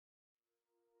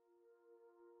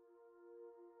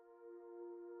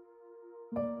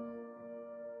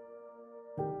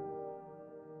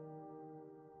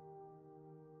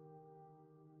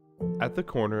At the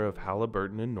corner of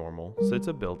Halliburton and Normal sits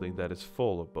a building that is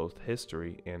full of both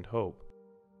history and hope.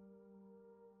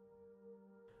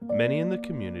 Many in the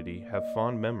community have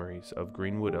fond memories of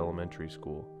Greenwood Elementary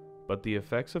School, but the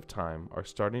effects of time are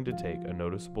starting to take a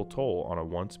noticeable toll on a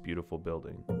once beautiful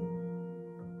building.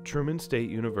 Truman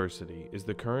State University is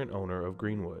the current owner of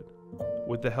Greenwood.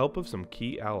 With the help of some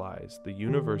key allies, the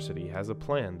university has a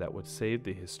plan that would save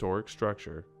the historic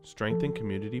structure, strengthen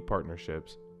community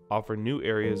partnerships, offer new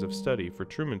areas of study for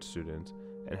Truman students,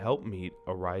 and help meet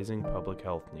a rising public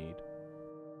health need.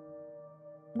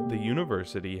 The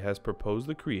university has proposed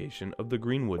the creation of the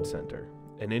Greenwood Center,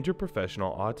 an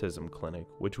interprofessional autism clinic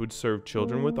which would serve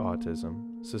children with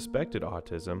autism, suspected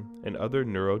autism, and other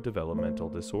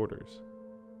neurodevelopmental disorders.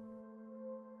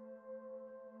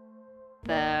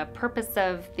 The purpose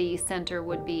of the center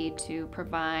would be to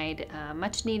provide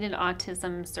much needed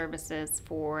autism services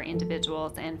for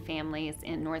individuals and families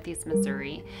in Northeast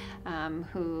Missouri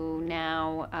who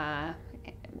now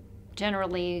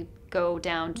generally go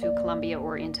down to Columbia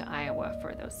or into Iowa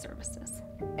for those services.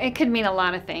 It could mean a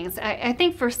lot of things. I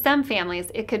think for some families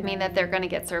it could mean that they're going to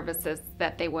get services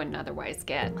that they wouldn't otherwise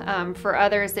get. For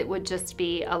others it would just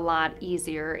be a lot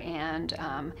easier, and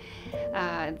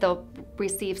they'll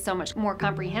receive so much more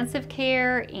comprehensive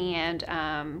care and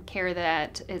care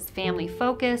that is family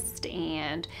focused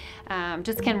and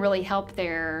just can really help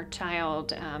their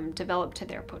child develop to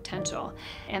their potential.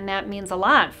 And that means a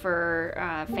lot for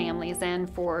families and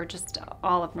for just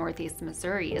all of Northeast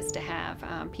Missouri, is to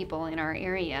have people in our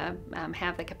area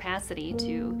have the capacity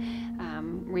to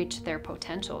reach their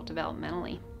potential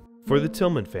developmentally. For the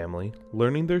Tillman family,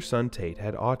 learning their son Tate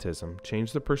had autism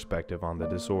changed the perspective on the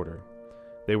disorder.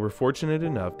 They were fortunate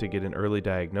enough to get an early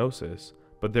diagnosis,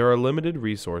 but there are limited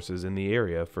resources in the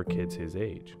area for kids his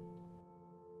age.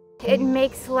 It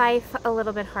makes life a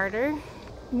little bit harder,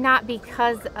 not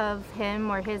because of him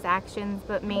or his actions,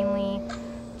 but mainly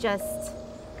just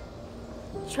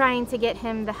trying to get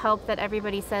him the help that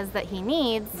everybody says that he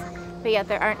needs, but yet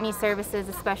there aren't any services,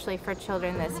 especially for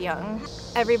children this young.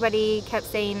 Everybody kept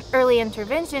saying early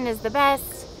intervention is the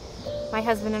best. My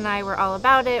husband and I were all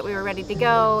about it, we were ready to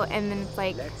go, and then it's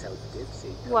like,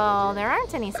 well, there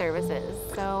aren't any services.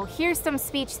 So here's some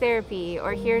speech therapy,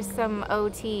 or here's some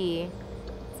OT.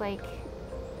 It's like,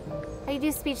 how do you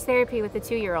do speech therapy with a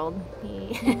 2-year-old?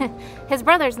 His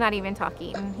brother's not even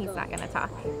talking, he's not gonna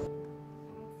talk.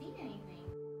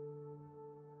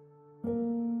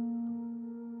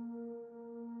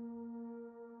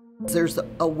 There's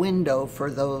a window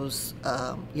for those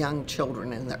young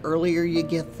children, and the earlier you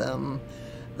get them,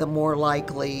 the more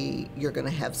likely you're going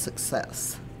to have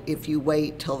success. If you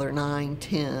wait till they're 9,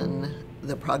 10,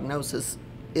 the prognosis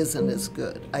isn't as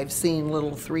good. I've seen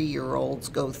little 3-year-olds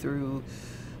go through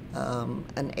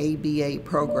an ABA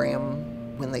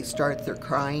program. When they start, they're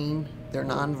crying, they're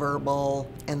nonverbal,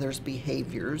 and there's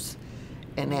behaviors.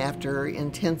 And after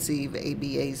intensive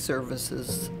ABA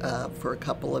services for a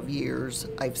couple of years,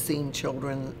 I've seen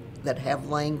children that have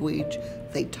language,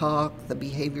 they talk, the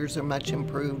behaviors are much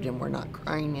improved, and we're not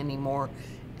crying anymore,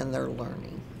 and they're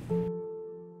learning.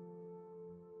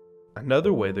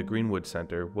 Another way the Greenwood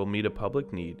Center will meet a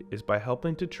public need is by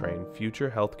helping to train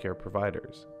future healthcare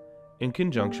providers. In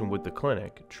conjunction with the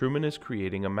clinic, Truman is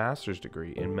creating a master's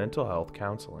degree in mental health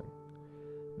counseling.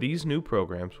 These new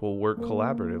programs will work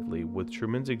collaboratively with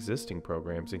Truman's existing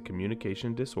programs in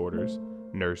communication disorders,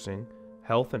 nursing,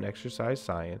 health and exercise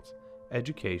science,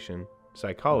 education,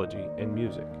 psychology, and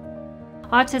music.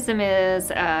 Autism is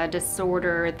a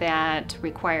disorder that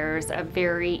requires a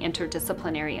very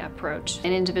interdisciplinary approach.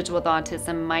 An individual with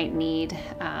autism might need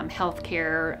health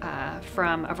care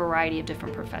from a variety of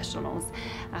different professionals.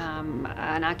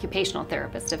 An occupational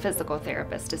therapist, a physical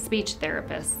therapist, a speech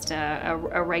therapist,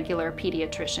 a regular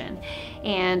pediatrician.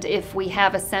 And if we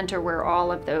have a center where all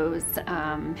of those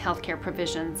healthcare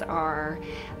provisions are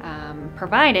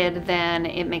provided, then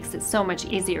it makes it so much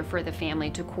easier for the family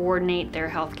to coordinate their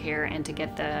health care and to get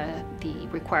the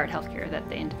required health care that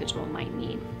the individual might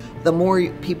need. The more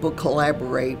people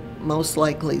collaborate, most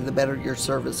likely the better your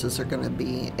services are going to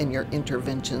be, and your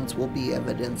interventions will be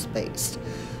evidence-based.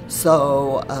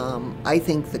 So I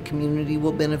think the community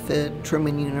will benefit,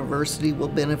 Truman University will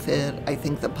benefit, I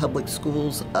think the public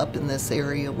schools up in this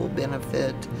area will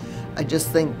benefit. I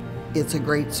just think it's a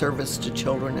great service to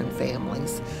children and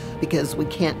families, because we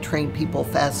can't train people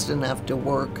fast enough to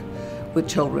work with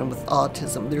children with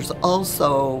autism. There's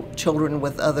also children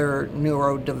with other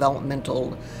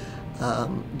neurodevelopmental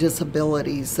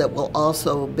disabilities that will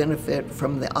also benefit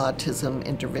from the autism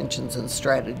interventions and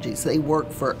strategies. They work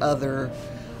for other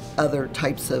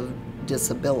types of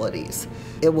disabilities.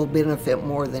 It will benefit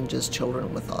more than just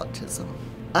children with autism.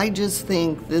 I just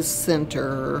think this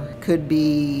center could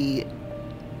be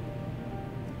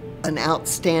an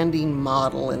outstanding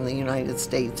model in the United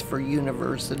States for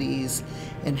universities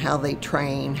and how they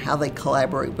train, how they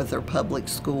collaborate with their public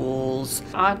schools.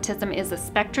 Autism is a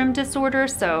spectrum disorder,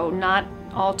 so not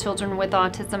all children with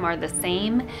autism are the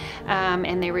same,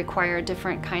 and they require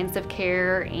different kinds of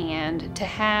care, and to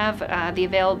have the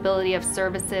availability of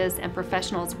services and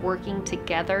professionals working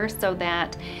together so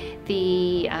that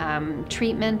the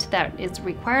treatment that is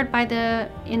required by the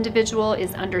individual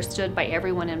is understood by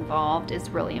everyone involved is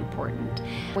really important.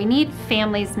 We need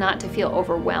families not to feel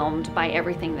overwhelmed by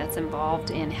everything that's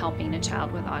involved in helping a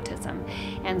child with autism.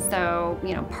 And so,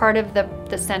 part of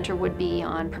the center would be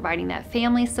on providing that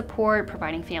family support,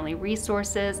 providing family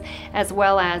resources, as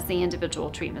well as the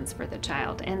individual treatments for the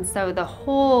child. And so the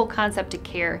whole concept of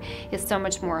care is so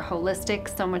much more holistic,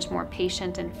 so much more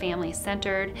patient and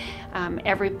family-centered.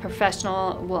 Every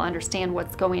professional will understand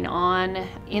what's going on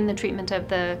in the treatment of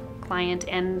the client,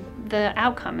 and the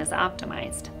outcome is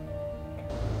optimized.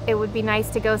 It would be nice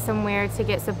to go somewhere to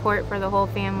get support for the whole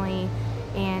family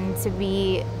and to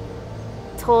be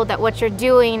told that what you're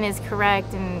doing is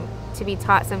correct, and to be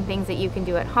taught some things that you can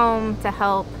do at home to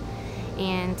help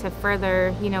and to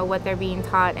further, what they're being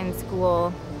taught in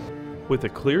school. With a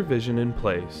clear vision in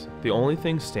place, the only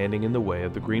thing standing in the way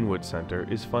of the Greenwood Center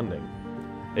is funding.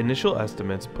 Initial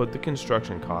estimates put the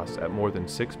construction costs at more than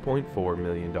 $6.4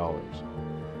 million.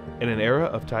 In an era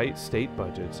of tight state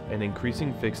budgets and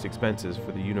increasing fixed expenses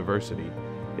for the university,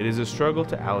 it is a struggle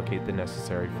to allocate the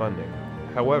necessary funding.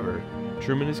 However,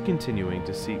 Truman is continuing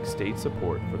to seek state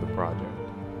support for the project.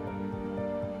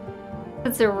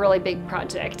 It's a really big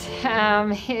project.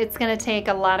 It's going to take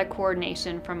a lot of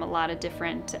coordination from a lot of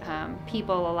different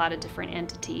people, a lot of different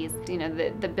entities.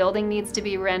 The building needs to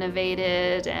be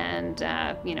renovated, and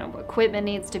equipment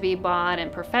needs to be bought,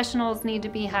 and professionals need to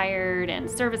be hired, and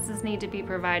services need to be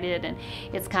provided, and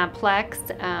it's complex.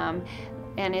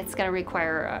 And it's going to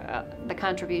require the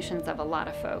contributions of a lot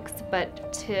of folks.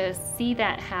 But to see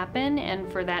that happen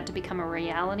and for that to become a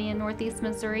reality in Northeast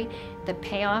Missouri, the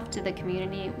payoff to the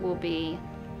community will be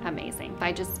amazing.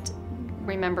 I just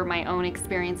remember my own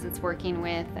experiences working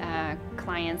with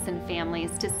clients and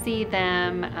families, to see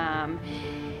them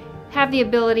have the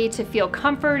ability to feel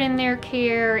comfort in their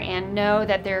care and know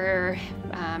that they're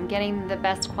getting the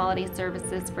best quality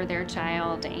services for their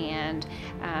child, and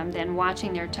then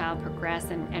watching their child progress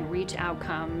and reach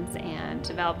outcomes and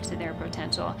develop to their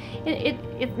potential.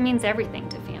 It means everything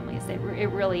to families. It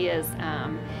really is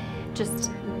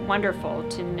just wonderful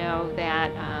to know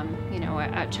that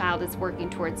a child is working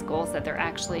towards goals that they're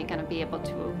actually going to be able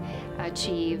to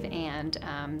achieve, and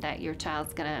that your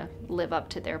child's going to live up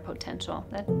to their potential.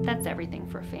 That's everything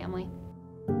for a family.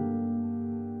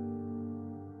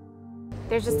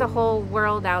 There's just a whole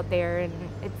world out there, and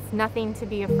it's nothing to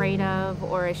be afraid of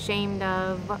or ashamed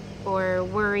of or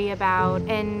worry about,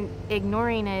 and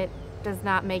ignoring it does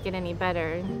not make it any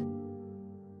better.